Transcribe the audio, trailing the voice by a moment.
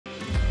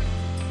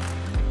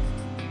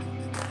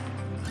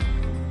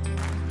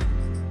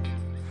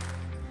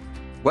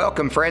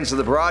Welcome, friends of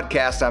the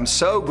broadcast. I'm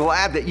so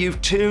glad that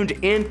you've tuned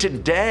in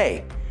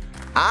today.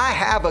 I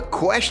have a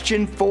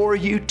question for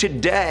you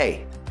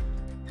today.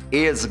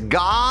 Is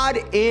God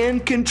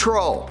in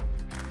control?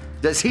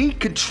 Does He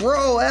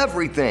control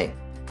everything?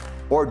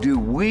 Or do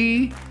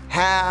we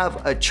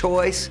have a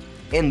choice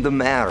in the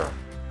matter?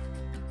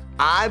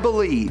 I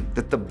believe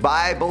that the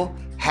Bible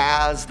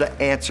has the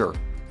answer.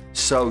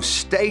 So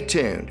stay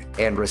tuned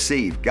and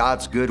receive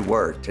God's good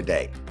word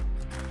today.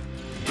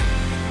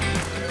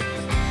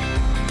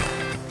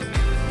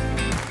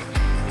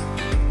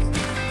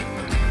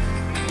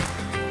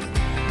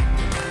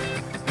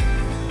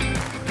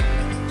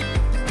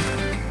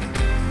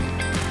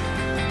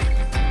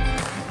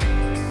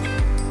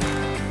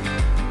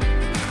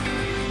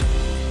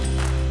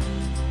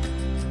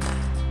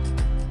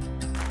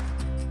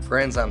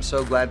 Friends, I'm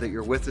so glad that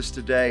you're with us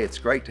today. It's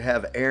great to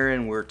have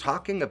Aaron. We're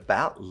talking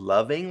about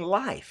loving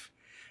life.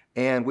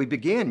 And we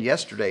began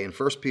yesterday in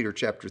 1 Peter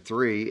chapter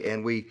 3,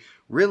 and we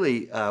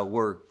really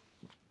were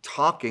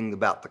talking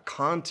about the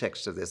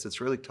context of this.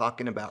 It's really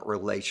talking about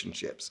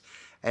relationships,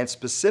 and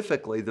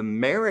specifically the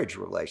marriage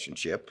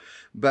relationship.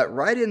 But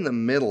right in the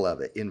middle of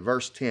it, in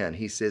verse 10,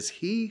 he says,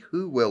 "He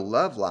who will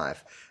love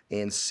life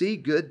and see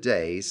good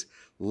days,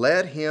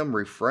 let him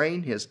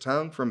refrain his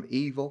tongue from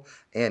evil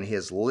and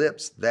his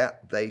lips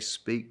that they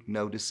speak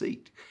no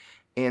deceit."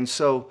 And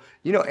so,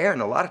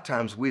 Aaron, a lot of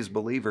times we as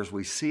believers,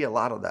 we see a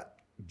lot of that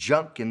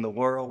junk in the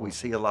world. We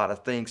see a lot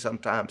of things,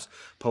 sometimes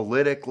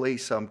politically,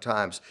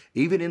 sometimes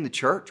even in the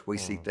church, we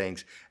see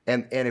things.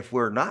 And if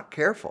we're not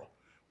careful,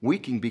 we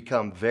can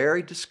become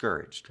very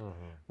discouraged,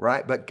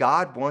 right? But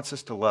God wants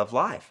us to love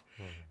life.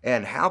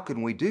 And how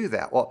can we do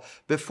that? Well,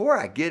 before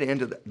I get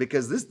into that,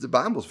 because the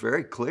Bible's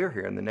very clear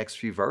here in the next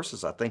few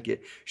verses, I think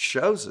it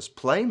shows us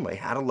plainly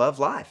how to love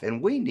life,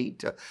 and we need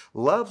to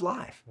love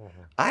life.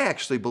 I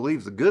actually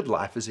believe the good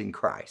life is in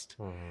Christ,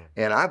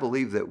 and I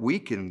believe that we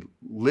can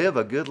live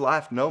a good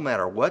life no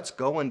matter what's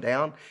going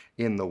down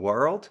in the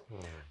world.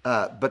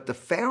 But the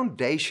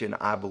foundation,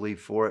 I believe,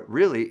 for it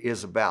really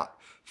is about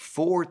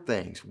four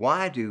things.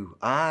 Why do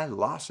I,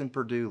 Lawson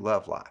Perdue,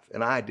 love life?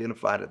 And I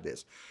identified it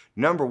this.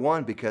 Number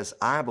one, because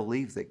I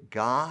believe that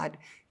God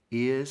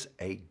is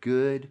a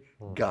good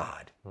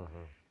God.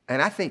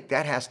 And I think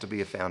that has to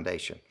be a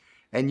foundation.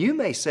 And you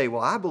may say,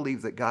 well, I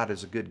believe that God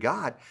is a good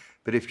God,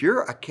 but if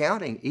you're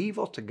accounting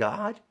evil to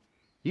God,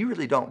 you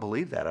really don't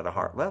believe that at a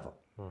heart level.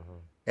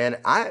 And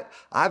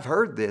I've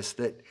heard this,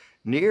 that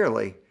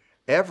nearly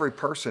every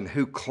person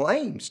who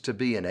claims to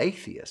be an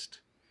atheist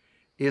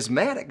is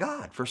mad at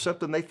God for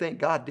something they think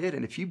God did.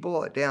 And if you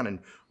boil it down and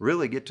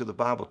really get to the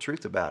Bible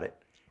truth about it,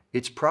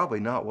 it's probably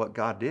not what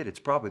God did. It's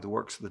probably the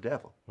works of the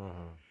devil.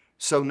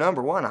 So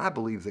number one, I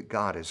believe that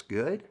God is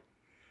good.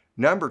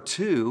 Number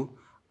two,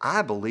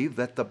 I believe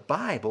that the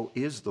Bible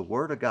is the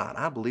Word of God.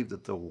 I believe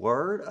that the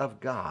Word of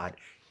God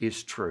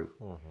is true.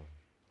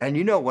 And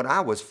when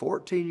I was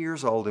 14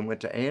 years old and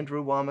went to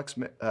Andrew Womack's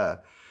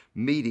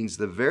meetings,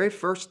 the very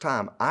first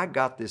time I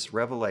got this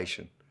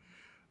revelation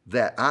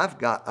that I've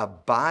got a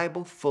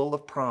Bible full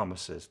of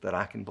promises that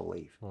I can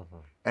believe.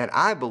 And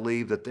I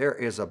believe that there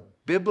is a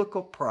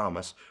biblical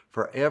promise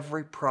for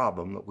every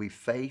problem that we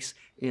face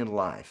in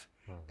life.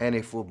 And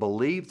if we'll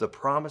believe the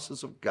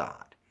promises of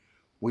God,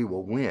 we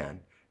will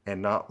win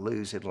and not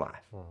lose in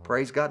life.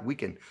 Praise God, we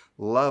can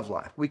love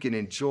life. We can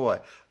enjoy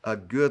a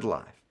good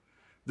life.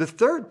 The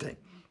third thing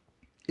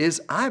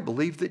is I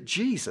believe that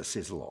Jesus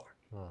is Lord.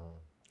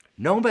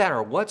 No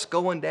matter what's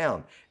going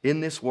down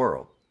in this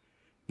world,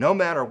 no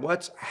matter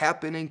what's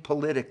happening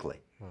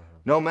politically,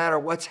 no matter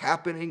what's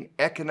happening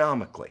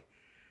economically,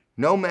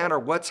 no matter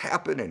what's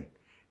happening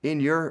in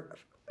your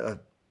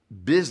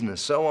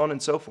business, so on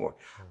and so forth,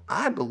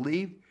 I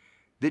believe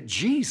that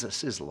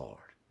Jesus is Lord.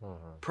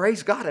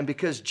 Praise God. And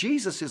because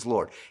Jesus is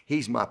Lord,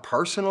 He's my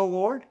personal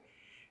Lord.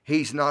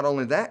 He's not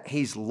only that,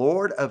 He's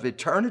Lord of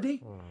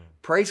eternity.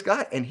 Praise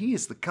God. And He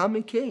is the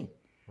coming King.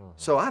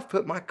 So I've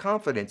put my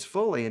confidence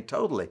fully and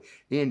totally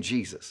in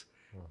Jesus.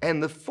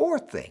 And the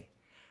fourth thing,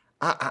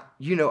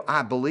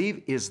 I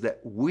believe is that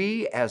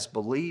we as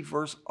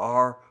believers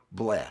are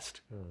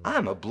blessed.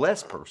 I'm a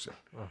blessed person.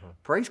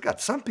 Praise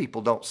God. Some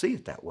people don't see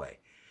it that way.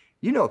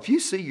 If you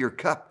see your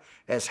cup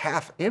as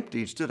half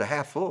empty instead of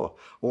half full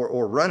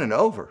or running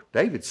over,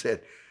 David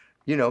said,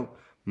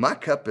 my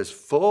cup is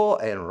full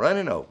and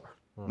running over.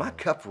 My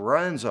cup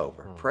runs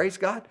over. Praise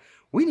God.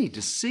 We need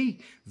to see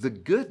the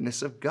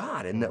goodness of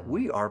God and that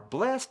we are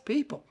blessed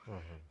people.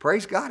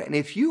 Praise God. And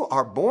if you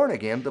are born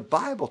again, the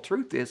Bible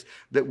truth is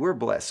that we're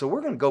blessed. So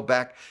we're going to go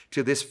back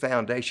to this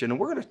foundation and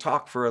we're going to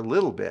talk for a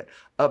little bit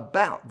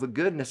about the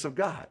goodness of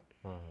God.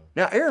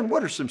 Now, Aaron,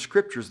 what are some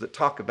scriptures that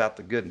talk about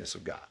the goodness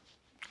of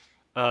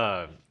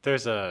God?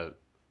 There's a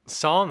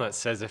psalm that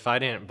says, if I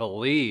didn't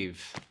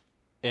believe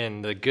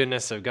in the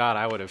goodness of God,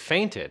 I would have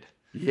fainted.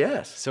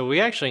 Yes. So we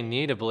actually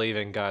need to believe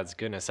in God's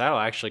goodness. That'll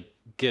actually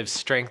give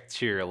strength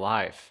to your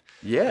life.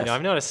 Yes.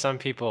 I've noticed some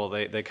people,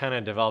 they kind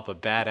of develop a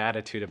bad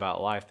attitude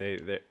about life.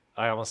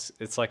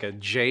 It's like a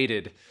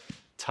jaded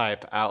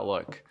type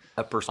outlook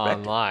A on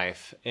perspective.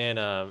 life. And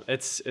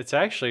it's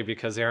actually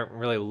because they aren't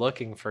really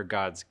looking for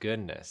God's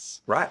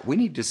goodness. Right. We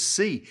need to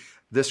see.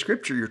 The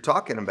scripture you're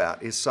talking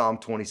about is Psalm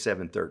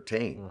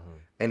 27:13.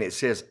 And it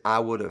says, I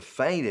would have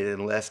fainted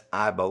unless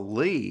I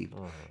believed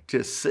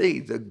to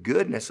see the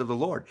goodness of the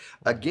Lord.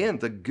 Again,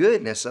 the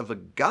goodness of a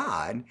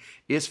God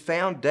is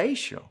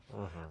foundational.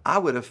 I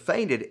would have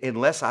fainted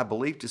unless I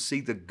believed to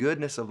see the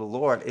goodness of the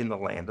Lord in the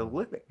land of the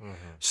living.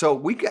 So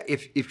we got,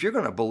 if you're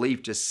going to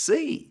believe to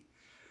see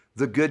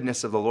the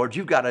goodness of the Lord,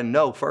 you've got to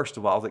know, first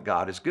of all, that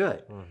God is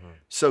good.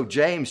 So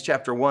James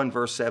chapter 1,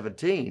 verse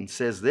 17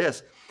 says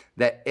this,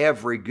 that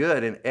every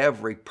good and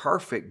every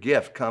perfect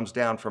gift comes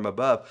down from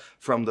above,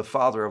 from the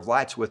Father of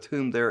lights, with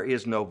whom there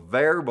is no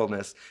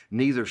variableness,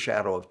 neither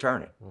shadow of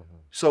turning.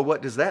 So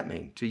what does that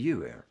mean to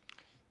you, Aaron?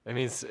 I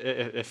mean,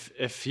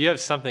 if you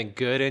have something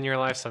good in your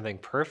life, something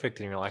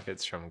perfect in your life,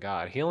 it's from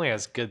God. He only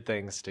has good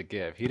things to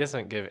give. He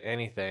doesn't give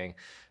anything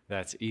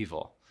that's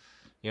evil.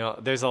 You know,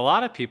 there's a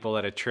lot of people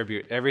that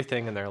attribute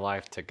everything in their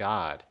life to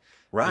God.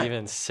 Right.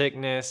 Even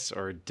sickness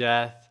or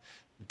death,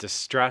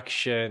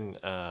 destruction,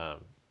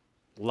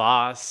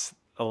 loss.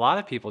 A lot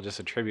of people just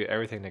attribute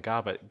everything to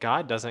God, but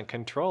God doesn't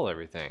control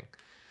everything.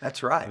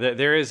 That's right.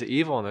 There is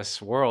evil in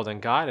this world,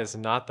 and God is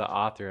not the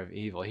author of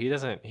evil. He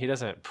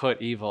doesn't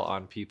put evil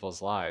on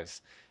people's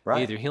lives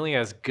either. He only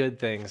has good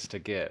things to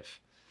give.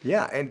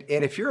 Yeah, and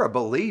if you're a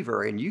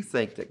believer and you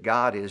think that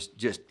God is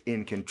just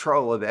in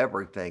control of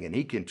everything and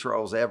he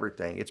controls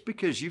everything, it's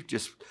because you've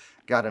just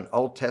got an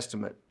Old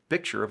Testament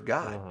picture of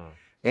God.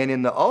 And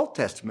in the Old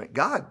Testament,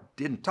 God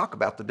didn't talk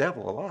about the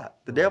devil a lot.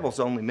 The devil's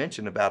only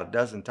mentioned about a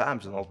dozen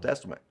times in the Old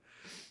Testament.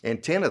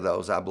 And 10 of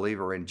those, I believe,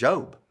 are in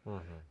Job.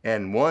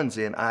 And one's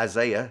in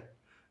Isaiah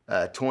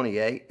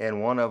 28,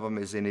 and one of them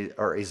is in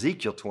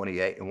Ezekiel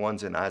 28, and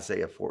one's in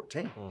Isaiah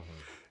 14.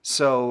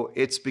 So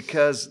it's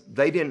because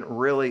they didn't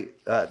really,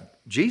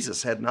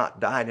 Jesus had not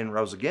died and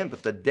rose again,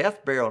 but the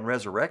death, burial, and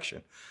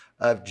resurrection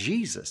of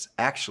Jesus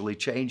actually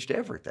changed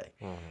everything.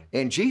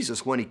 And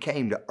Jesus, when he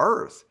came to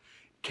earth,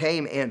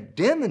 came and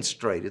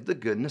demonstrated the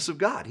goodness of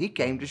God. He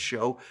came to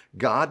show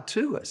God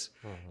to us.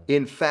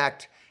 In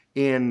fact,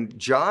 in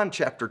John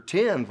chapter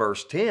 10,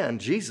 verse 10,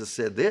 Jesus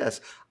said this,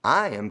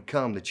 I am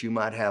come that you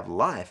might have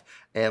life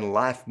and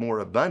life more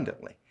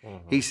abundantly.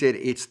 He said,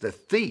 it's the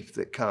thief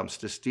that comes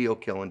to steal,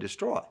 kill, and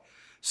destroy.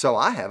 So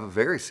I have a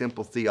very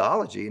simple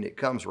theology, and it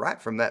comes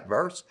right from that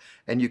verse,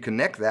 and you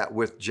connect that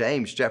with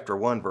James chapter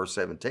 1, verse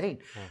 17.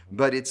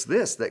 But it's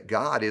this, that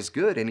God is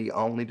good, and he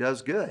only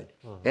does good.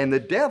 And the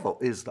devil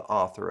is the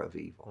author of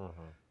evil.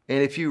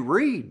 And if you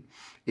read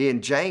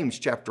in James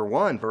chapter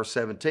 1, verse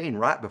 17,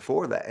 right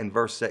before that, in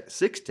verse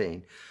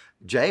 16,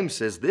 James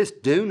says this,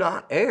 do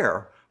not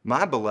err,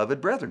 my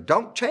beloved brethren.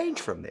 Don't change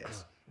from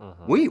this.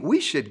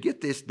 We should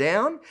get this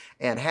down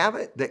and have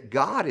it that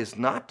God is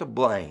not to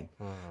blame.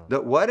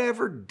 That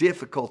whatever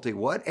difficulty,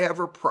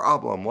 whatever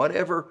problem,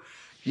 whatever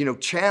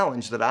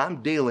challenge that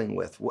I'm dealing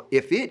with,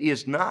 if it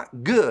is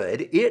not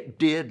good, it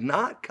did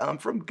not come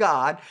from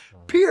God,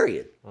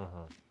 period.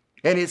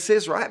 And it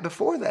says right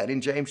before that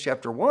in James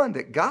chapter 1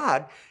 that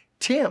God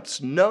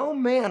tempts no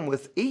man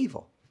with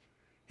evil.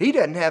 He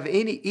doesn't have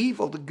any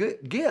evil to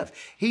give.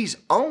 He's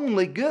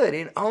only good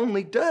and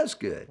only does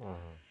good.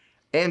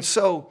 And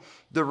so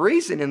the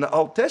reason in the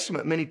Old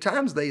Testament many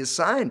times they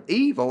assigned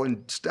evil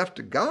and stuff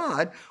to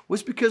God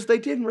was because they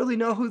didn't really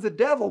know who the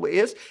devil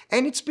is,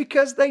 and it's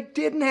because they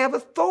didn't have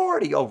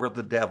authority over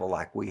the devil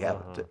like we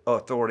have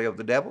authority over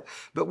the devil.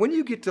 But when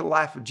you get to the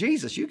life of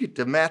Jesus, you get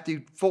to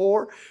Matthew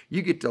 4,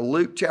 you get to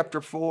Luke chapter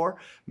 4,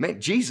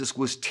 man, Jesus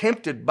was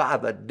tempted by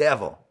the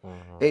devil.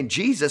 And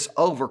Jesus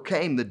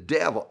overcame the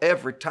devil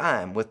every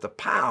time with the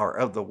power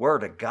of the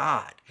Word of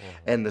God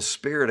and the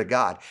Spirit of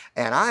God.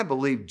 And I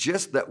believe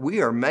just that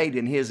we are made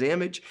in his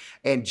image,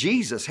 and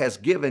Jesus has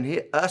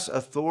given us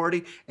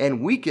authority,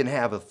 and we can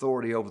have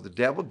authority over the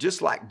devil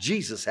just like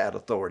Jesus had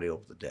authority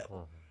over the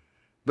devil.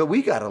 But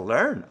we got to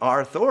learn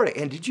our authority.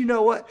 And did you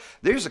know what?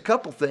 There's a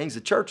couple things the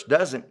church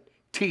doesn't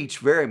teach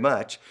very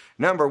much.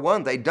 Number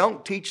one, they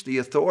don't teach the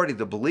authority of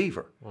the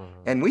believer.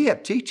 And we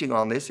have teaching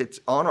on this.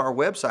 It's on our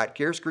website,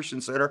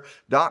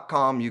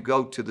 charischristiancenter.com. You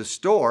go to the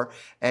store,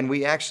 and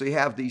we actually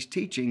have these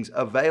teachings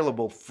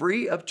available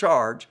free of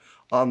charge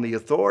on the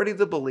authority of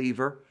the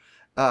believer.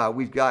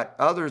 We've got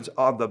others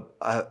on the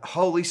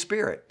Holy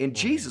Spirit. And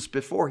Jesus,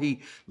 before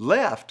he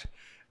left,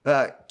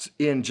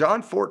 in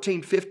John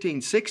 14,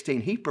 15,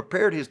 16, he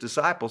prepared his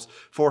disciples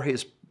for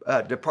his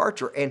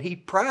departure, and he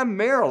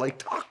primarily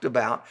talked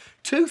about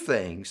two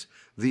things: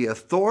 the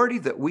authority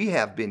that we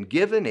have been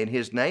given in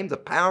his name, the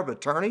power of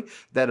attorney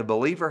that a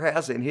believer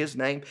has in his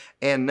name,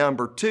 and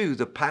number two,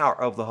 the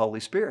power of the Holy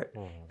Spirit.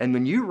 And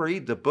when you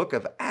read the book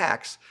of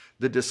Acts,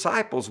 the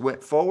disciples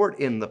went forward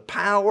in the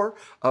power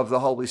of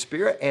the Holy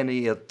Spirit and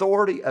the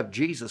authority of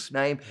Jesus'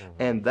 name,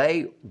 and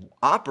they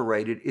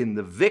operated in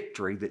the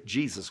victory that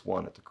Jesus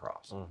won at the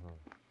cross.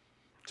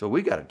 So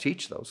we got to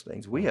teach those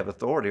things. We have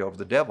authority over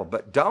the devil,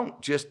 but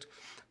don't just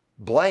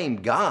blame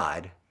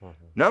God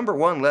Number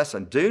one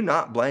lesson, do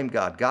not blame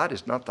God. God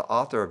is not the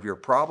author of your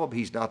problem.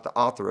 He's not the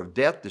author of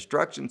death,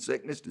 destruction,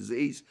 sickness,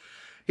 disease.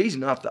 He's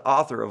not the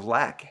author of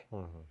lack.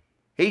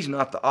 He's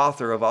not the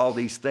author of all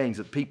these things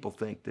that people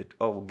think that,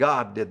 oh,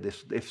 God did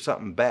this if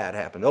something bad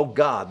happened. Oh,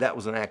 God, that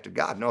was an act of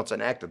God. No, it's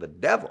an act of the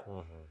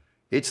devil.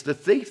 It's the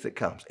thief that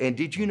comes. And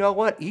did you know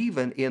what?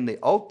 Even in the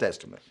Old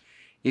Testament,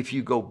 if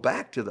you go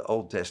back to the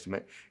Old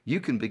Testament, you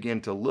can begin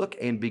to look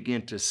and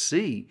begin to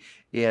see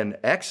in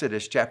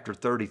Exodus chapter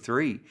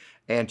 33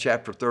 and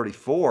chapter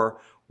 34,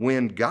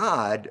 when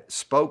God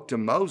spoke to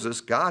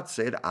Moses, God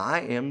said, I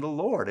am the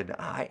Lord and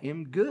I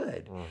am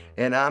good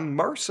and I'm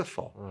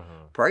merciful.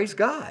 Praise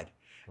God.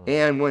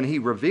 And when he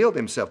revealed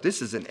himself,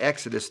 this is in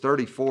Exodus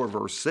 34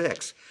 verse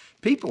 6,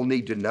 people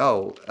need to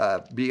know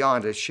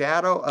beyond a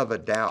shadow of a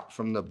doubt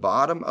from the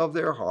bottom of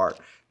their heart,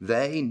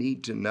 they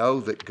need to know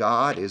that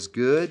God is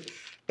good.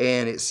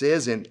 And it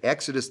says in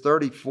Exodus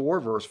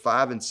 34, verse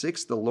 5 and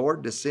 6, the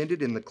Lord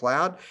descended in the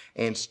cloud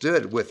and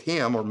stood with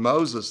him, or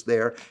Moses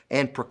there,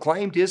 and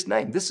proclaimed his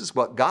name. This is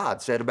what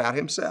God said about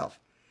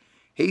himself.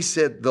 He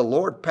said, the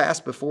Lord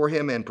passed before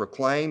him and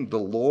proclaimed, the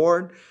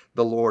Lord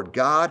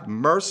God,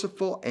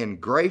 merciful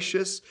and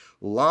gracious,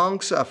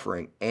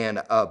 long-suffering,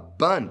 and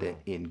abundant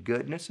in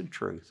goodness and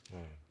truth.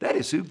 That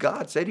is who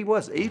God said he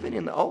was, even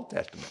in the Old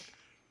Testament.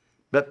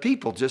 But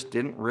people just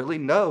didn't really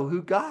know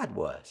who God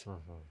was.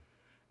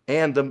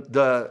 And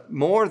the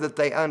more that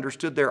they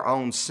understood their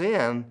own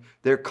sin,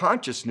 their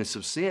consciousness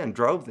of sin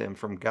drove them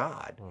from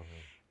God.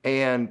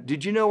 And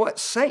did you know what?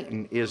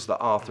 Satan is the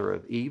author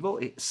of evil.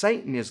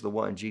 Satan is the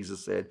one,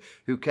 Jesus said,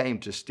 who came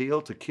to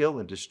steal, to kill,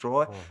 and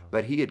destroy,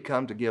 but he had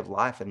come to give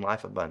life and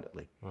life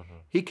abundantly.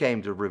 He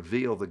came to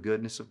reveal the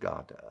goodness of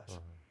God to us.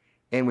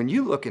 And when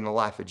you look in the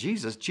life of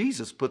Jesus,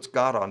 Jesus puts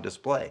God on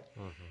display.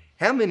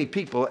 How many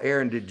people,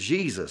 Aaron, did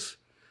Jesus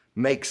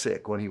make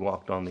sick when he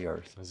walked on the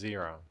earth?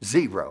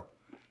 Zero.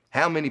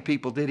 How many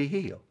people did he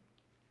heal?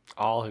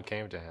 All who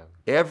came to him.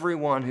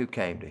 Everyone who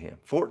came to him.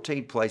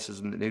 14 places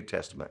in the New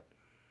Testament.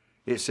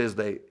 It says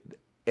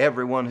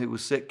everyone who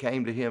was sick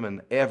came to him and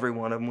every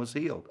one of them was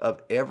healed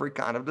of every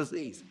kind of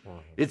disease.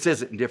 It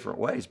says it in different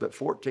ways, but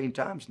 14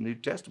 times in the New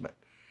Testament.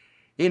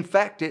 In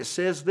fact, it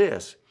says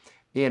this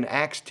in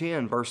Acts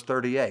 10, verse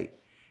 38.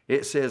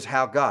 It says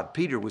how God,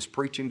 Peter was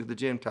preaching to the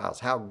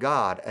Gentiles, how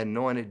God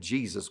anointed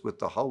Jesus with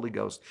the Holy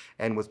Ghost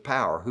and with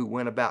power, who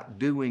went about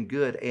doing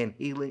good and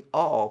healing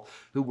all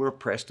who were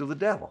oppressed of the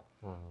devil.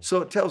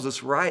 So it tells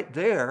us right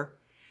there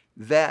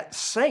that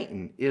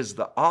Satan is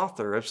the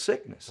author of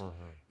sickness.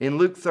 In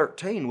Luke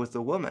 13, with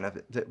the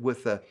woman that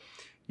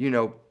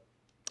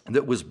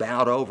was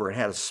bowed over and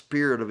had a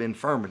spirit of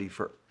infirmity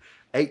for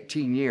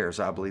 18 years,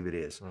 I believe it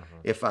is,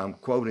 if I'm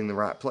quoting the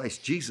right place.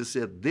 Jesus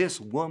said,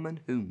 this woman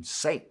whom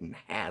Satan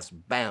has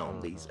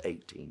bound these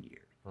 18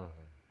 years.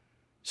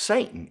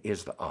 Satan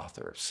is the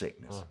author of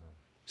sickness.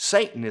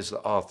 Satan is the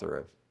author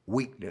of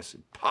weakness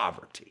and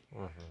poverty.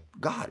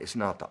 God is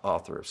not the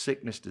author of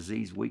sickness,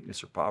 disease,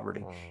 weakness, or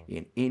poverty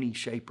in any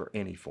shape or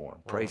any form.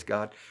 Praise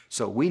God.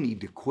 So we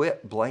need to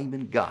quit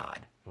blaming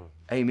God.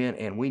 Amen.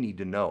 And we need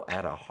to know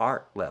at a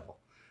heart level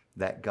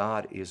that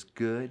God is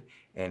good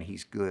and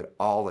he's good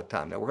all the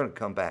time. Now we're going to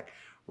come back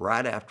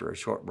right after a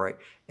short break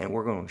and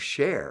we're going to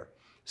share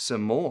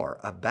some more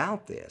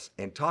about this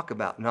and talk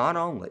about not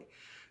only,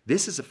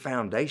 this is a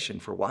foundation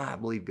for why I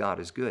believe God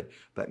is good,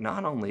 but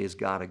not only is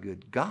God a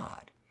good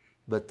God,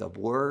 but the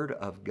Word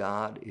of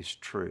God is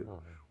true.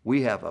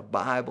 We have a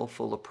Bible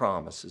full of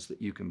promises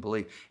that you can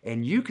believe,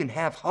 and you can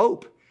have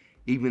hope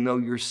even though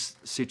your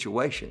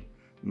situation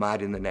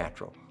might in the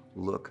natural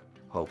look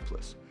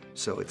hopeless.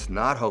 So it's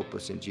not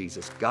hopeless in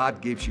Jesus.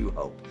 God gives you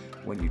hope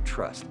when you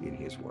trust in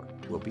his word.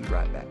 We'll be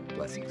right back.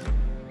 Blessings.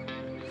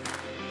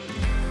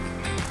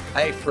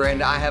 Hey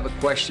friend, I have a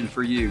question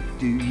for you.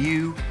 Do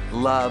you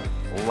love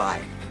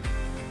life?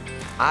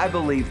 I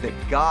believe that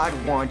God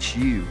wants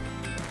you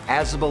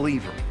as a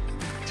believer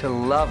to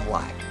love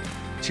life,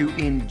 to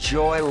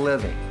enjoy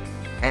living.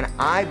 And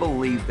I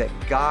believe that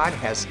God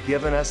has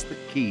given us the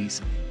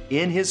keys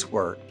in his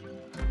word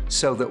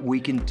so that we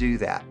can do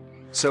that.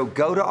 So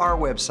go to our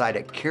website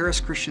at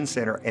Charis Christian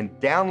Center and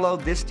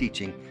download this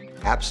teaching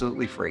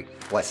absolutely free.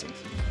 Blessings.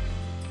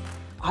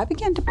 I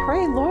began to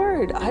pray,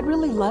 Lord, I'd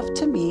really love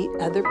to meet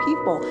other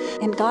people.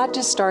 And God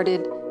just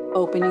started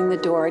opening the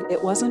door.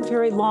 It wasn't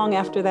very long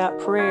after that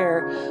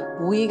prayer,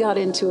 we got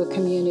into a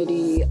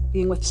community,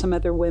 being with some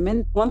other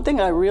women. One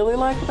thing I really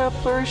like about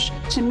Flourish,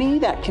 to me,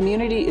 that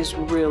community is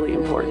really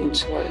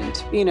important.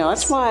 You know,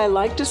 that's why I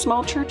liked a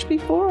small church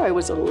before. I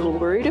was a little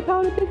worried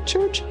about a big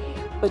church.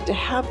 But to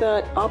have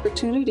that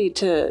opportunity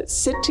to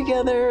sit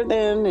together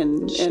then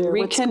and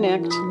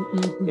reconnect,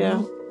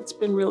 yeah, it's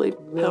been really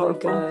powerful.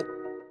 Good.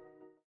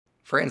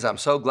 Friends, I'm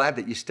so glad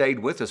that you stayed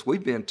with us.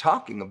 We've been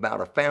talking about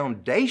a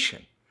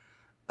foundation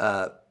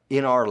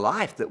in our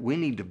life that we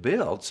need to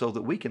build so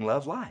that we can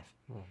love life.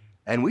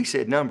 And we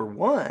said, number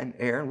one,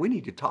 Aaron, we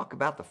need to talk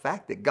about the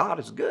fact that God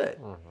is good.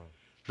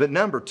 But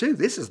number two,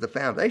 this is the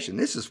foundation.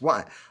 This is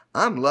why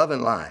I'm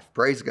loving life.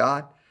 Praise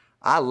God.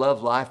 I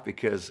love life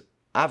because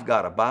I've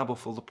got a Bible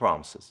full of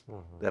promises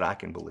that I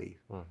can believe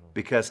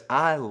because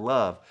I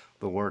love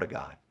the Word of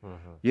God.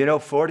 You know,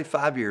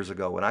 45 years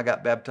ago when I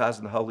got baptized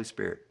in the Holy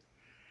Spirit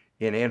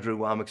in Andrew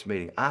Womack's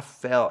meeting, I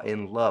fell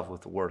in love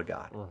with the Word of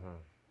God.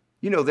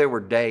 You know, there were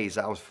days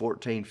I was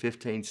 14,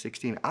 15,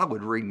 16. I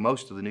would read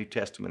most of the New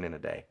Testament in a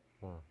day.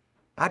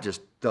 I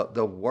just,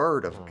 the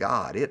Word of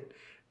God,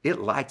 it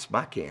lights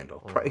my candle.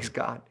 Praise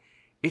God.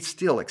 It's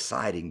still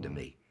exciting to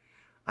me.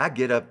 I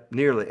get up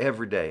nearly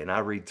every day and I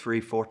read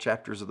 3, 4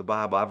 chapters of the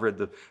Bible. I've read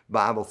the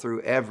Bible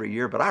through every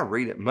year, but I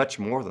read it much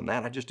more than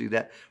that. I just do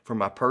that for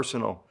my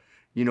personal,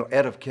 you know,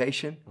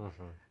 edification.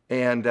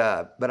 And,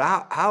 but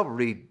I'll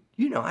read,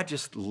 you know, I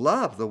just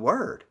love the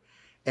Word.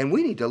 And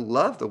we need to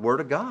love the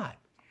Word of God.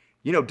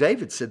 You know,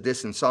 David said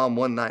this in Psalm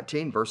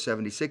 119, verse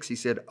 76. He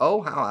said,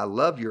 "Oh, how I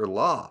love your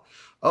law.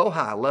 Oh,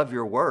 how I love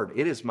your word.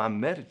 It is my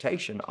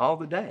meditation all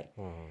the day."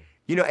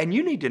 You know, and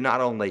you need to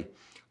not only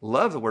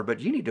love the Word,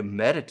 but you need to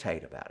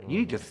meditate about it. You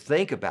need to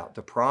think about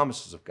the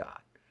promises of God.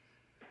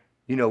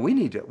 You know, we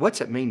need to, what's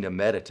it mean to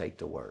meditate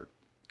the Word?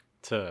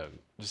 To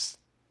just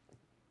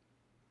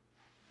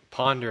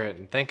ponder it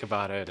and think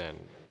about it and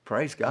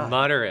praise God.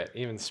 Mutter it,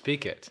 even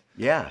speak it.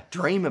 Yeah,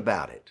 dream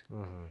about it.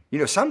 You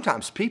know,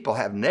 sometimes people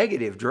have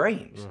negative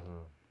dreams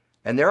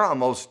and they're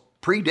almost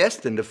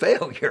predestined to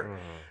failure.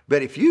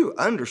 But if you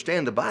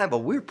understand the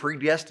Bible, we're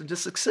predestined to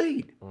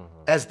succeed.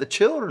 As the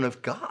children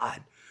of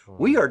God,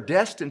 we are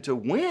destined to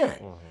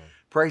win.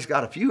 Praise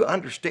God. If you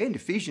understand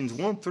Ephesians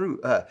 1 through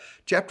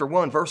chapter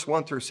 1, verse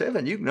 1 through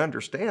 7, you can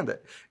understand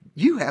that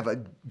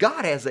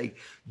God has a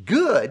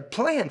good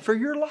plan for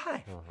your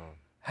life.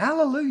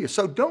 Hallelujah.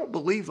 So don't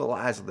believe the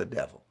lies of the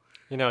devil.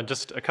 You know,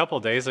 just a couple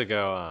of days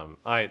ago,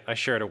 I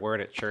shared a word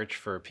at church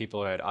for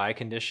people who had eye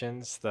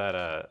conditions that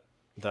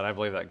I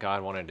believe that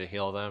God wanted to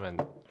heal them,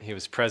 and He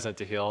was present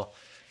to heal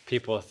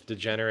people with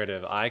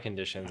degenerative eye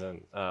conditions.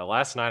 And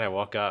last night I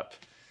woke up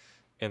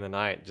in the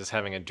night just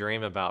having a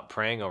dream about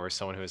praying over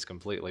someone who was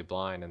completely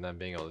blind and then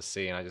being able to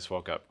see, and I just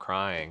woke up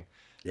crying.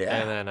 Yeah.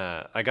 And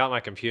then I got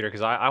my computer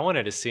because I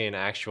wanted to see an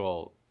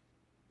actual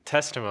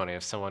testimony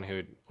of someone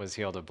who was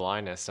healed of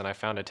blindness, and I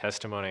found a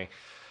testimony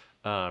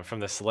from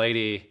this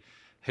lady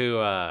who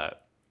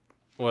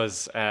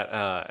was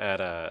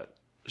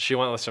she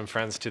went with some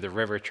friends to the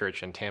River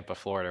Church in Tampa,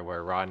 Florida,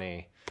 where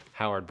Rodney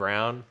Howard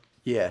Brown,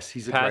 yes,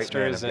 he's a pastors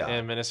great man of God.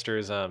 and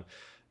ministers.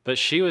 But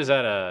she was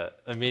at a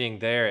meeting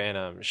there,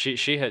 and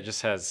she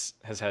has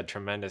had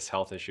tremendous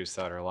health issues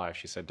throughout her life.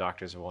 She said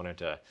doctors have wanted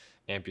to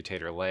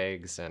amputate her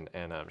legs, and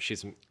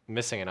she's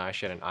missing an eye.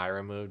 She had an eye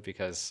removed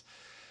because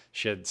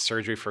she had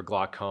surgery for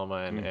glaucoma,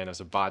 and it was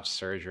a botched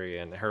surgery.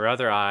 And her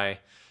other eye,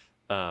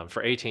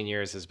 for 18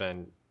 years, has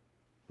been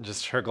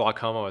just, her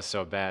glaucoma was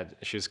so bad,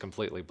 she was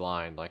completely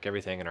blind. Like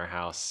everything in her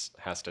house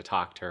has to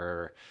talk to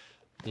her,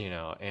 you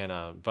know.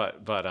 And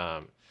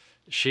but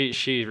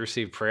she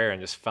received prayer and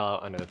just fell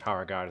out under the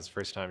power of God. It's the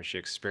first time she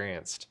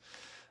experienced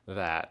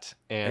that.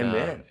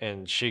 And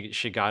and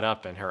she got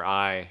up, and her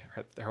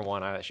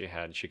one eye that she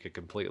had, she could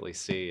completely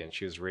see, and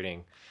she was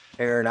reading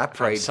Aaron, I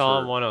prayed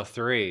Psalm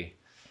 103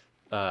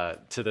 to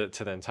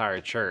the entire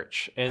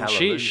church. And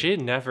Hallelujah.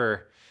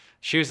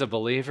 she was a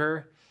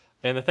believer.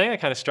 And the thing that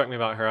kind of struck me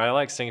about her, I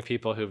like seeing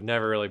people who've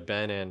never really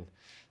been in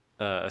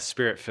a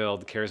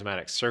spirit-filled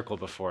charismatic circle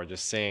before,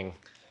 just seeing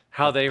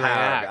how they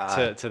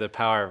react to the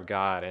power of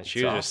God. And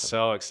she was just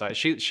so excited.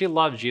 She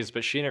loved Jesus,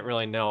 but she didn't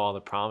really know all the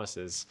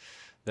promises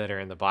that are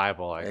in the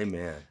Bible. Like,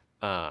 amen.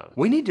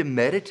 We need to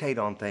meditate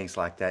on things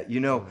like that. You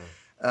know,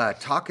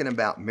 talking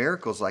about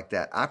miracles like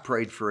that, I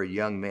prayed for a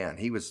young man.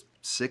 He was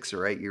 6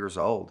 or 8 years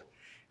old.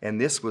 And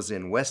this was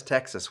in West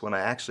Texas when I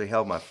actually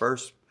held my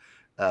first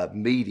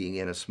meeting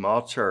in a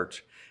small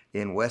church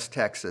in West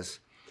Texas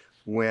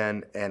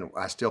and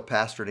I still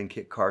pastored in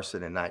Kit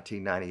Carson in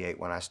 1998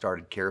 when I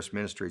started Charis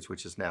Ministries,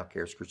 which is now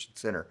Charis Christian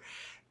Center.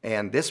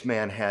 And this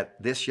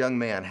young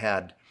man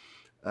had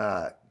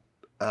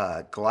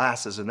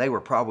glasses, and they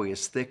were probably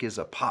as thick as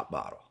a pop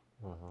bottle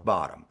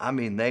bottom. I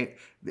mean,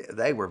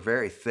 they were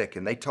very thick,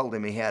 and they told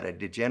him he had a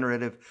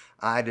degenerative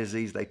eye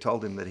disease. They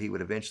told him that he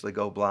would eventually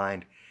go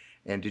blind.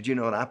 And did you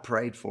know, and I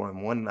prayed for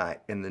him one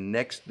night, and the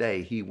next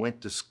day he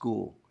went to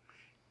school,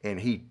 and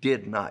he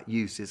did not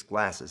use his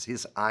glasses.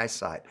 His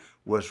eyesight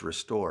was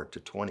restored to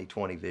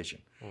 20/20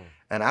 vision.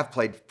 And I've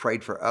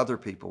prayed for other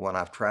people when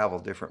I've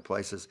traveled different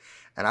places,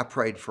 and I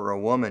prayed for a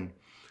woman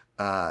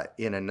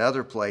in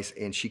another place,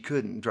 and she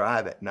couldn't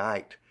drive at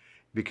night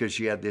because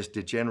she had this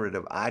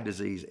degenerative eye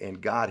disease,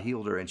 and God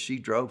healed her, and she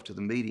drove to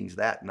the meetings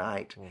that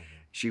night.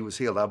 She was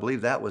healed. I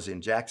believe that was in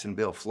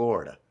Jacksonville,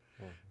 Florida.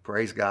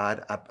 Praise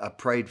God. I've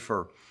prayed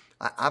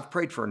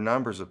for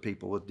numbers of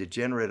people with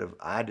degenerative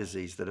eye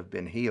disease that have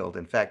been healed.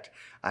 In fact,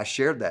 I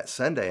shared that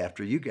Sunday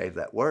after you gave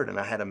that word, and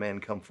I had a man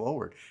come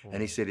forward,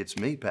 and he said, "It's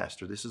me,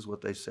 Pastor. This is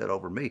what they said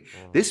over me."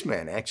 This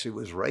man actually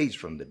was raised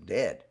from the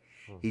dead.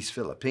 He's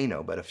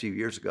Filipino, but a few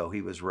years ago,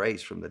 he was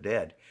raised from the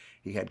dead.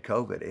 He had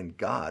COVID, and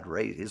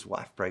his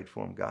wife prayed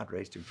for him. God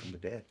raised him from the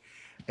dead.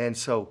 And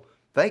so,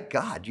 thank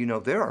God, you know,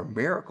 there are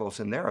miracles,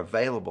 and they're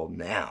available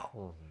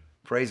now.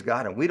 Praise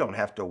God. And we don't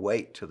have to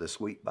wait till the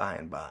sweet by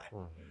and by.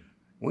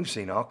 We've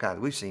seen all kinds.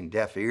 We've seen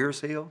deaf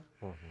ears healed.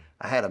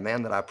 I had a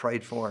man that I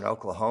prayed for in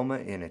Oklahoma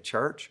in a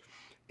church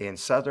in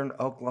southern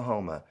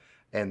Oklahoma.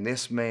 And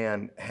this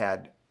man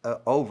had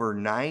over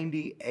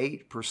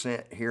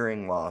 98%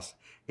 hearing loss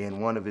in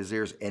one of his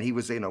ears. And he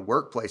was in a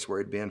workplace where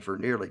he'd been for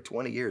nearly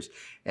 20 years.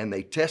 And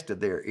they tested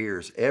their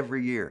ears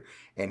every year.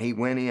 And he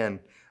went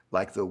in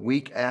like the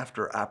week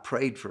after I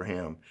prayed for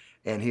him.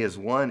 And his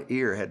one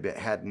ear had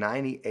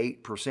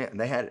 98%. And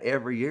they had it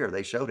every year.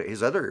 They showed it.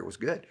 His other ear was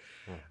good.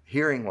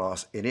 Hearing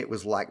loss. And it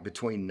was like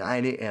between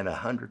 90 and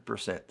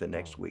 100% the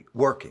next week.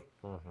 Working.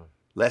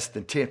 Less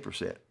than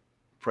 10%.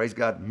 Praise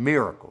God.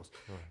 Miracles.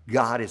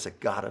 God is a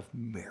God of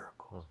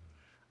miracles.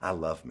 I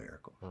love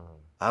miracles.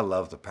 I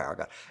love the power of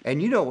God.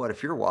 And you know what?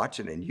 If you're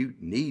watching and you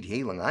need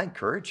healing, I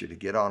encourage you to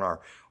get on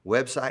our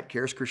website,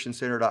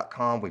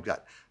 charischristiancenter.com. We've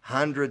got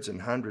hundreds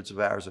and hundreds of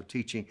hours of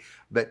teaching,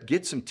 but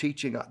get some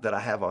teaching that I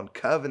have on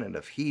covenant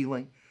of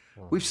healing.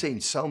 We've seen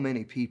so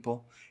many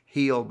people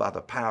healed by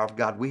the power of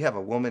God. We have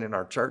a woman in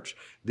our church.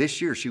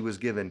 This year, she was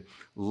given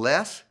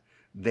less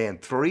than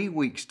 3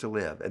 weeks to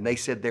live. And they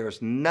said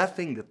there's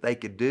nothing that they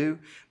could do.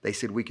 They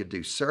said we could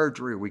do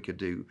surgery, we could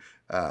do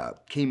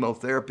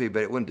chemotherapy,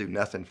 but it wouldn't do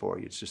nothing for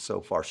you. It's just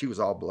so far. She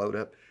was all blowed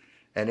up.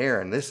 And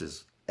Aaron, this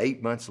is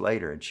 8 months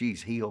later, and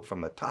she's healed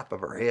from the top of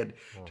her head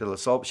to the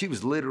sole. She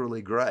was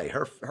literally gray.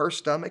 Her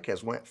stomach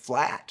has went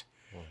flat.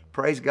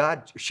 Praise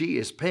God. She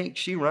is pink.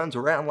 She runs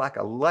around like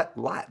a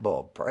light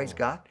bulb. Praise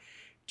God.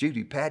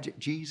 Judy Paget,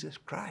 Jesus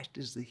Christ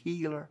is the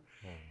healer.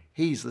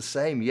 He's the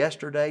same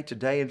yesterday,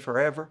 today, and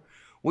forever.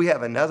 We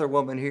have another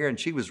woman here, and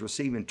she was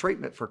receiving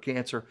treatment for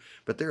cancer,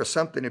 but there was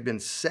something that had been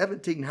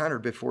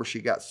 $1,700 before she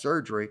got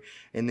surgery,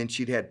 and then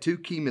she'd had 2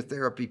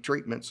 chemotherapy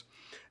treatments,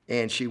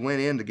 and she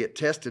went in to get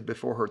tested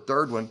before her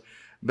third one,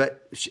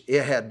 but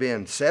it had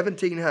been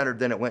 $1,700,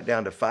 then it went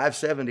down to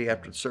 $570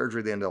 after the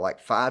surgery, then to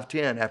like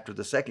 $510 after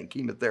the second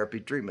chemotherapy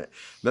treatment.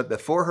 But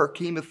before her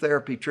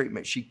chemotherapy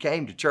treatment, she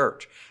came to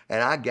church,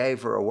 and I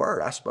gave her a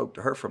word. I spoke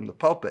to her from the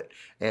pulpit,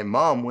 and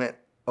Mom went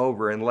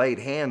over and laid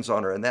hands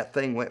on her, and that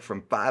thing went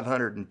from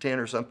 510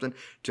 or something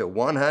to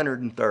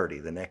 130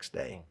 the next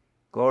day.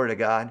 Glory to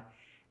God.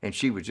 And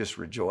she was just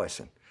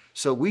rejoicing.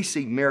 So we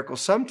see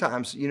miracles.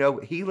 Sometimes, you know,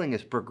 healing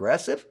is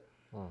progressive.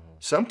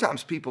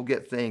 Sometimes people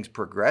get things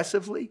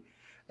progressively,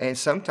 and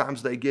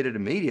sometimes they get it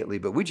immediately,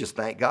 but we just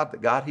thank God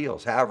that God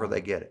heals however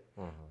they get it,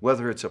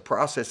 whether it's a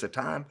process of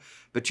time.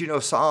 But you know,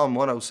 Psalm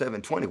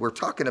 107:20, we're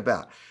talking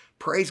about,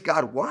 praise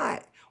God,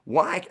 why?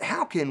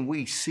 How can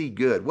we see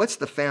good? What's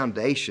the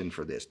foundation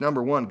for this?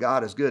 Number one,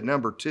 God is good.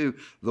 Number two,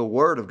 the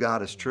word of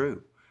God is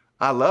true.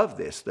 I love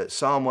this, that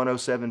Psalm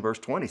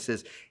 107:20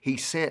 says, he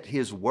sent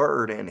his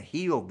word and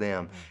healed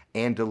them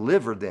and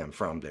delivered them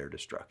from their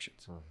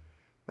destructions.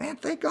 Man,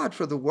 thank God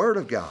for the word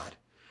of God.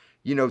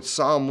 You know,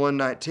 Psalm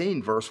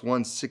 119, verse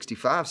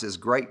 165 says,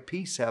 great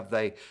peace have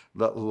they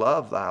that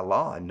love thy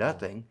law, and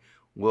nothing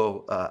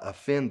will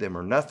offend them,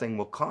 or nothing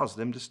will cause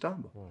them to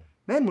stumble.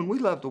 Man, when we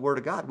love the word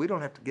of God, we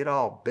don't have to get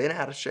all bent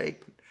out of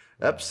shape,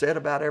 upset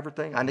about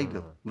everything. I need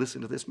to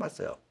listen to this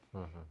myself.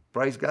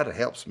 Praise God, it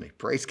helps me.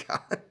 Praise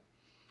God.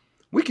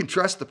 We can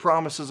trust the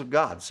promises of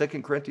God. 2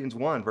 Corinthians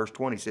 1, verse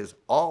 20 says,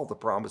 all the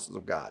promises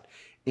of God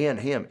in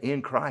him,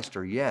 in Christ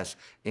are yes,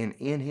 and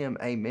in him,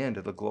 amen,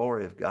 to the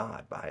glory of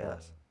God by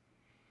us.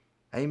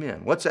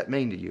 Amen. What's that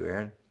mean to you,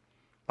 Aaron?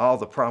 All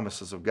the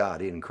promises of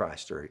God in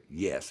Christ are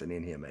yes, and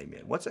in him,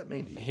 amen. What's that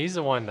mean to you? He's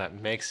the one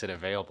that makes it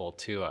available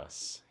to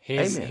us.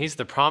 He's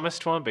the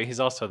promised one, but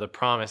he's also the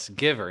promise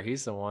giver.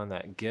 He's the one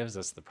that gives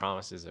us the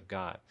promises of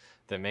God,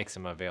 that makes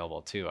them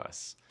available to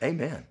us.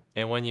 Amen.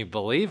 And when you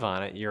believe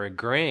on it, you're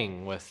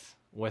agreeing with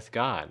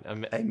God.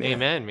 Amen.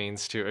 Amen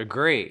means to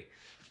agree.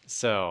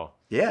 So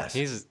yes,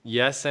 he's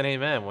yes and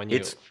amen.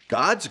 It's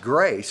God's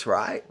grace,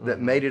 right, that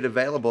made it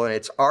available, and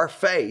it's our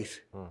faith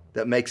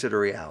that makes it a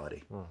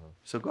reality.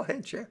 So go ahead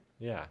and share.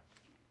 Yeah.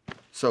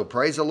 So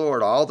praise the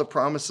Lord. All the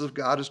promises of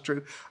God is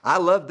true. I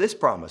love this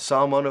promise.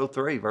 Psalm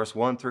 103, verse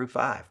 1 through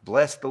 5.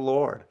 Bless the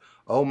Lord,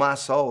 O my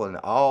soul, and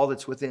all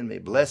that's within me.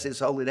 Bless his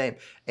holy name.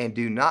 And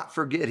do not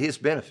forget his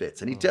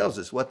benefits. And he tells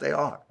us what they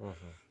are.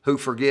 Who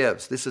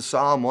forgives. This is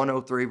Psalm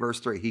 103, verse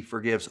 3. He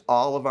forgives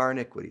all of our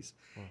iniquities.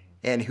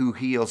 And who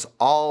heals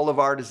all of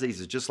our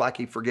diseases. Just like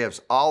he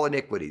forgives all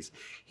iniquities,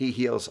 he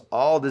heals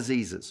all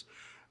diseases.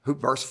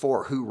 Verse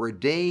 4, who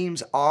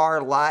redeems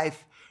our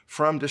life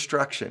from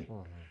destruction.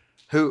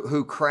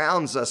 Who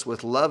crowns us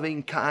with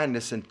loving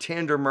kindness and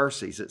tender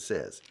mercies, it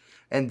says.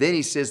 And then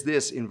he says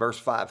this in verse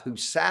 5, who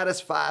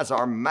satisfies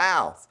our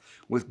mouth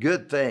with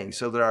good things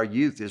so that our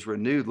youth is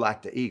renewed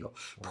like the eagle.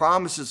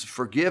 Promises of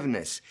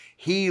forgiveness,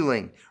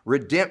 healing,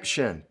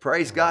 redemption,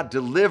 praise God,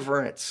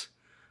 deliverance.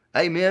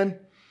 Amen.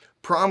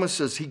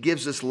 Promises, he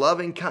gives us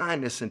loving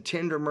kindness and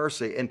tender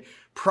mercy, and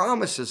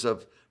promises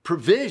of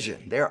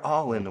provision. They're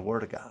all in the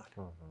Word of God.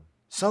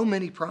 So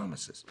many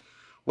promises.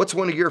 What's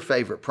one of your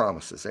favorite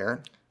promises,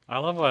 Aaron? I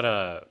love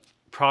what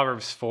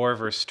Proverbs 4,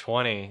 verse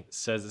 20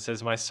 says. It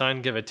says, my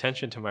son, give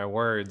attention to my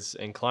words.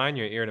 Incline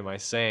your ear to my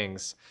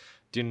sayings.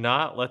 Do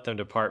not let them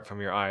depart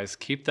from your eyes.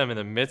 Keep them in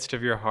the midst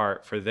of your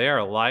heart, for they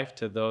are life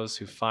to those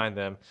who find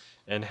them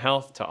and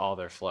health to all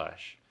their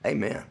flesh.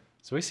 Amen.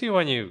 So we see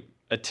when you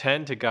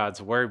attend to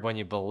God's word, when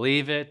you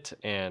believe it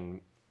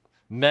and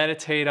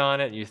meditate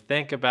on it, you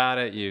think about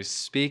it, you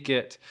speak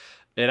it,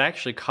 it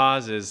actually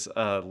causes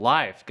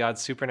life,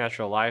 God's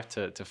supernatural life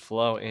to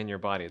flow in your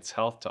body. It's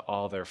health to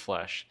all their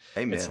flesh.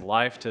 Amen. It's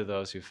life to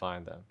those who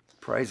find them.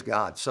 Praise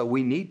God. So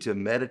we need to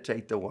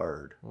meditate the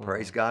word.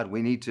 Praise God.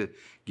 We need to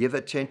give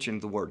attention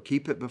to the word.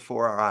 Keep it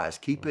before our eyes.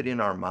 Keep it in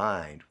our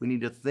mind. We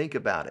need to think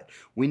about it.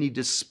 We need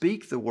to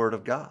speak the word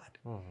of God.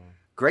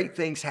 Great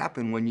things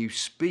happen when you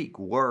speak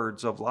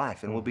words of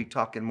life. And we'll be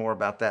talking more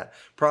about that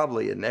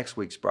probably in next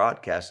week's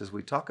broadcast as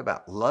we talk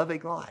about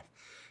loving life.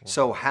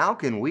 So how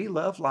can we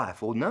love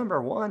life? Well,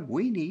 number one,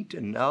 we need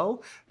to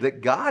know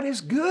that God is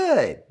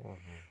good.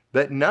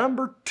 But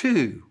number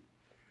two,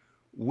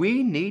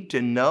 we need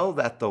to know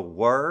that the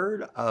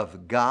word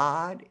of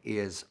God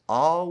is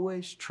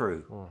always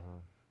true.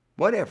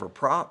 Whatever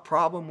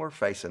problem we're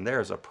facing,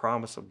 there is a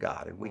promise of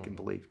God, and we can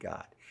believe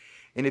God.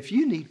 And if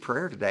you need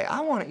prayer today,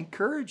 I want to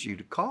encourage you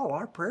to call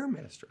our prayer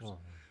ministers.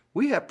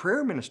 We have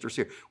prayer ministers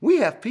here. We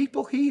have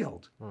people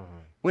healed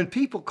when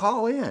people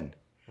call in.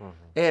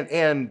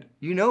 And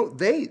you know,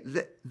 they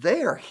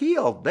are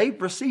healed.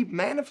 They've received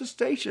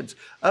manifestations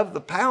of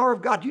the power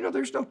of God. You know,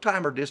 there's no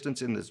time or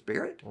distance in the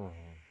Spirit.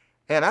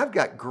 And I've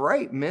got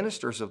great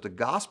ministers of the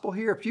gospel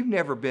here. If you've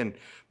never been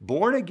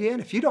born again,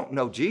 if you don't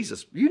know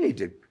Jesus, you need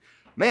to,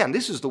 man,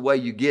 this is the way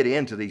you get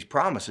into these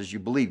promises. You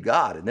believe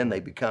God and then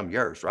they become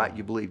yours, right?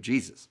 You believe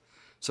Jesus.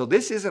 So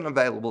this isn't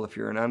available if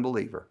you're an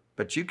unbeliever,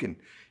 but you can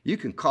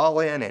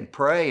call in and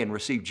pray and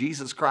receive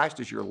Jesus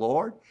Christ as your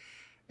Lord.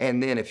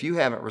 And then if you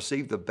haven't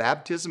received the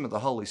baptism of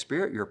the Holy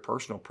Spirit, your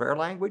personal prayer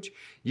language,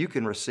 you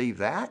can receive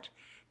that.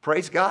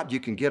 Praise God.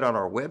 You can get on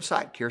our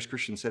website,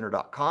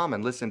 charischristiancenter.com,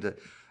 and listen to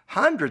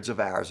hundreds of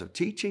hours of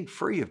teaching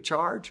free of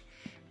charge.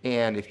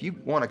 And if you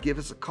want to give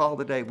us a call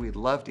today, we'd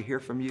love to hear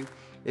from you.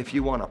 If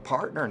you want to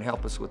partner and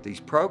help us with these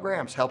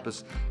programs, help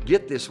us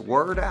get this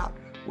word out,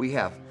 we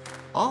have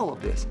all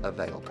of this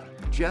available.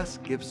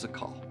 Just give us a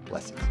call.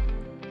 Blessings.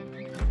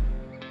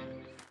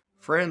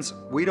 Friends,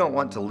 we don't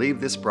want to leave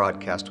this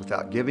broadcast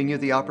without giving you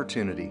the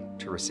opportunity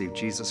to receive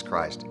Jesus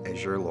Christ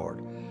as your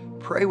Lord.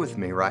 Pray with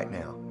me right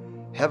now.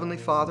 Heavenly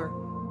Father,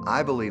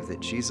 I believe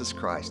that Jesus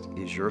Christ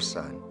is your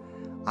Son.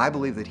 I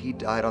believe that He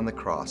died on the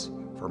cross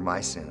for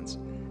my sins.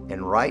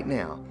 And right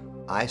now,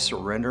 I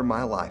surrender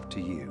my life to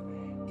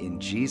you. In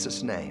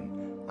Jesus'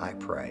 name, I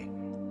pray.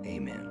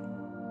 Amen.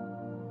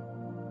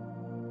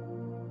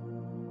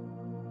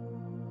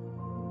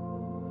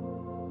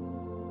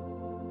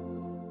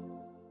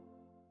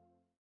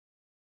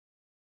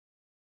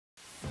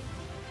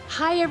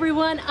 Hi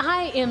everyone,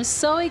 I am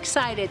so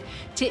excited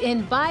to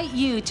invite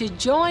you to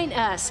join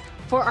us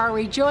for our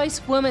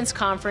Rejoice Women's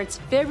Conference,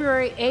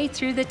 February 8th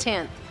through the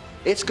 10th.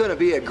 It's going to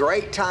be a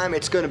great time.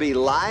 It's going to be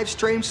live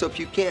streamed, so if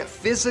you can't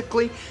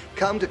physically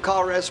come to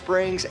Colorado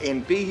Springs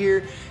and be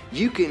here,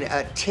 you can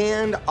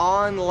attend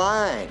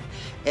online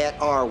at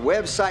our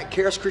website,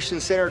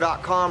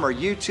 charischristiancenter.com, or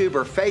YouTube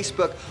or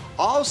Facebook.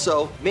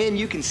 Also, men,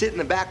 you can sit in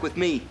the back with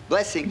me.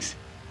 Blessings.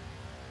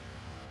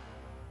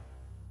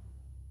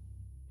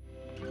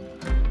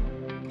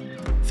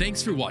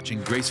 Thanks for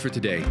watching Grace for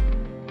Today.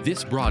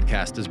 This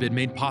broadcast has been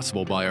made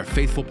possible by our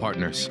faithful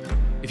partners.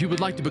 If you would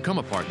like to become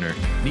a partner,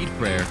 need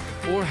prayer,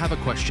 or have a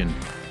question,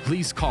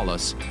 please call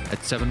us at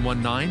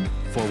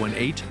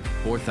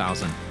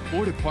 719-418-4000.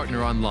 Or to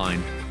partner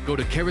online, go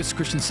to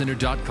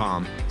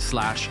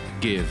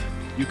charischristiancenter.com/give.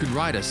 You can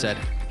write us at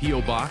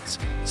P.O. Box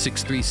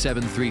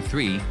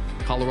 63733,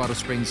 Colorado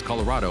Springs,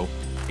 Colorado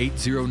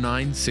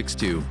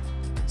 80962.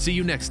 See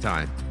you next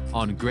time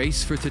on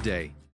Grace for Today.